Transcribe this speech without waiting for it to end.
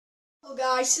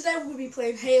Hello guys, today we'll be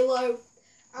playing Halo,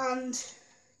 and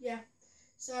yeah,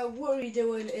 so what we're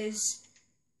doing is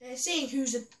seeing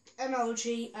who's an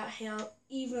MLG at Halo,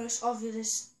 even though it's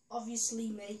obviously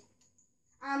me.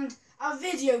 And our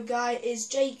video guy is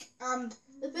Jake, and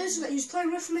the person who's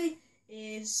playing with me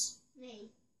is me,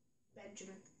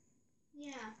 Benjamin.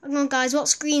 Yeah. Hang on guys, what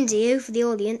screen's are you for the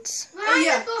audience? Well, I'm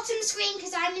the bottom screen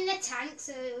because I'm in the tank,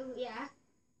 so yeah.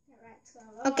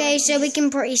 Okay, so we can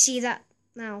pretty see that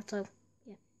now, so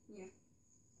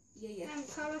Yeah.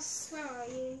 Carlos, where are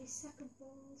you? You sack of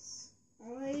balls.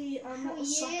 I am not a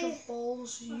sack of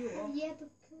balls, you are. Yeah,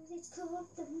 because it's called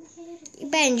the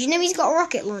Ben, do you know he's got a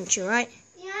rocket launcher, right?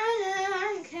 Yeah, I know, I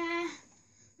don't care. I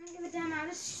don't give a damn. I'll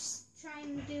just try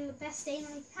and do the best aim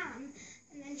I can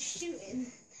and then shoot him,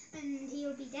 and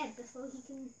he'll be dead before he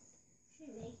can shoot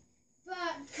me. But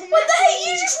what the heck?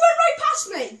 You just went right past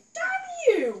me!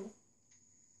 Damn you!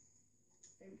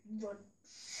 Run.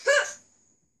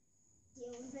 Deal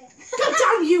with it. God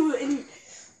damn you!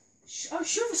 I'll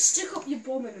shove a stick up your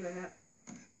bum in a minute.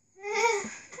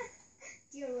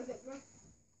 Deal with it, bro.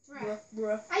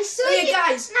 Bruh. I saw you you,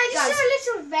 guys. and I just saw a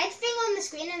little red thing on the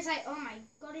screen, and I was like, "Oh my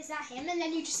god, is that him?" And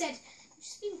then you just said, "You've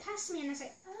just been past me," and I was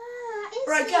like, "Ah, it's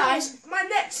Right, him." guys. My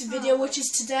next video, which is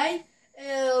today,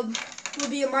 will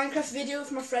be a Minecraft video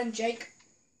with my friend Jake.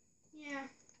 Yeah.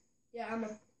 Yeah, No,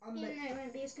 it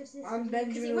won't be as good as this. I'm because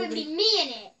Benjamin. it won't be me in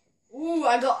it. Ooh,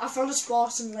 I found a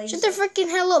Spartan laser. Shut the freaking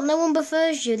hell up, no one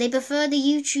prefers you. They prefer the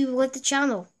YouTuber with the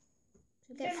channel.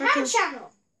 So You don't have a channel.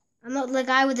 I'm not the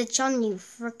guy with the channel, you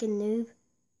freaking noob.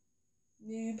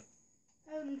 Noob.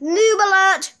 Noob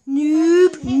alert!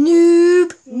 Noob,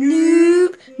 noob,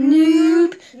 noob,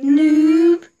 noob,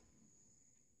 noob.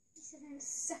 You said I'm a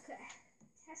sucker.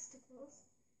 Testicles.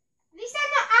 At least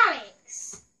I'm not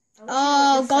Alex.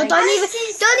 Oh god, don't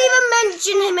even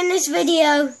mention him in this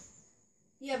video.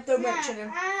 Yeah, don't mention him.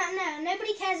 No,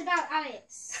 nobody cares about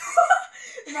Alex.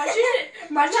 Imagine.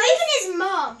 Not even his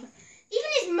mum.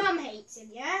 Even his mum hates him,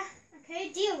 yeah? Okay,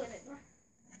 deal with it, bro.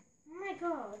 Oh my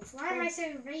god, why am I so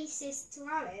racist to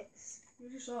Alex?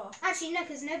 You just are. Actually, no,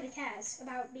 because nobody cares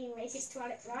about being racist to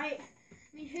Alex, right?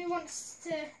 I mean, who wants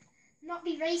to not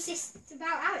be racist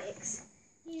about Alex?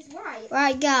 He's white.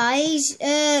 Right guys,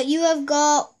 you have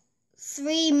got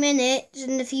 3 minutes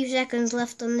and a few seconds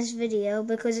left on this video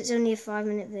because it's only a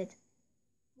 5-minute vid.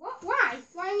 What? Why?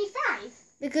 Why only 5?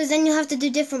 Because then you'll have to do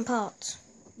different parts.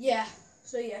 Yeah.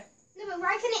 So yeah. No, but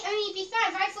why can it only be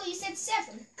 5? I thought you said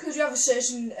 7. Because you have a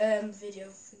certain video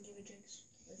thingy-majigs.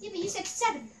 Yeah, but you said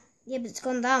 7. Yeah, but it's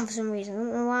gone down for some reason. I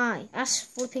don't know why. Ask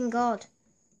flipping God.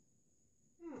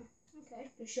 Okay.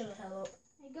 You shut the hell up.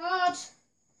 My God.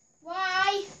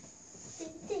 Why?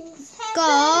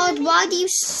 God, why do you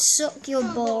suck your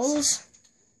balls?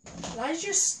 I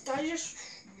just.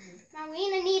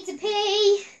 Marina needs a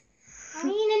pee.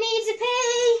 Marina needs a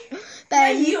pee.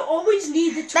 Ben, You always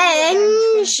need the Ben.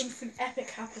 toilet when something epic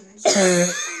happens. No,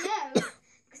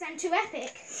 because I'm too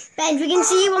epic. Ben, we can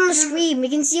see you on the screen. We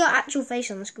can see your actual face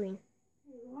on the screen.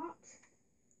 What?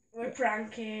 We're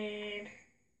pranking.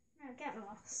 No, get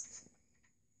lost.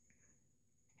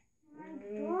 My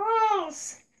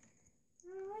balls.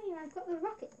 Where are you? I've got the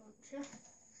rocket launcher,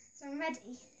 so I'm ready.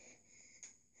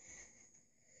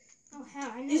 Oh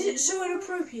hell, I know. Is it so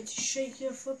inappropriate to shake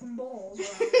your flipping balls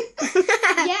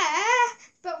around? Yeah,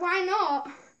 but why not?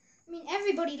 I mean,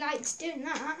 everybody likes doing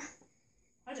that.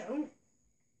 I don't.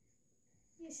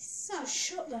 You suck.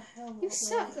 So shut the hell up. You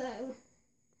suck though.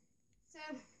 So,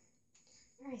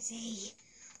 where is he?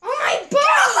 Oh my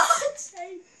balls!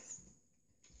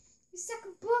 You sack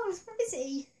of balls. Where is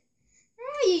he? Where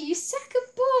are you? You sack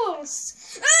of balls.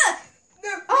 Ah! No.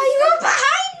 Oh, you are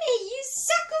behind me. You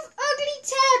sack of ugly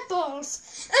turd balls.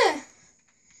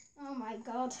 Oh my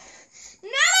god. No,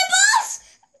 my balls!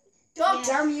 God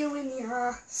Yeah. damn you in the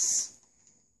ass.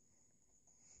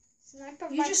 Sniper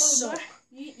You just rifle. suck.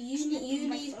 You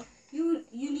need help.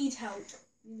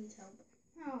 You need help.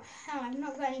 Oh hell, I've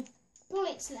not got any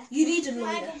bullets left. You need a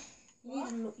Like-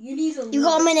 lawyer. You need a lawyer. You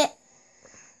got a minute.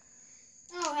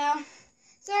 Oh well.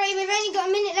 Sorry, we've only got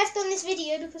a minute left on this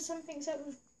video because something's up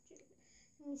with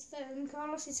his phone.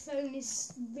 Carlos's phone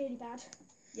is really bad.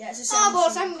 Yeah, it's a Oh,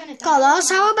 balls, Samsung. I'm gonna die. Carlos,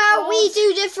 how about we Balls.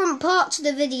 do different parts of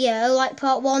the video, like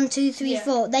part 1, 2, 3, Yeah.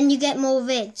 4. Then you get more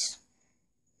vids.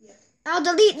 Yeah. I'll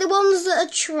delete the ones that are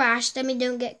trash, then we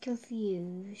don't get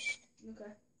confused.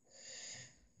 Okay.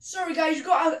 Sorry guys, we've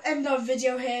got to end our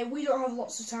video here. We don't have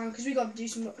lots of time because we got to do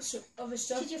some other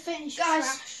stuff. Did you finish Guys,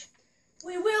 trash?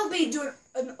 we will be doing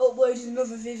uploading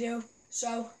another video.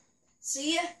 So,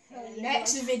 see you in the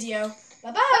next video.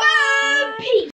 Bye bye. Peace.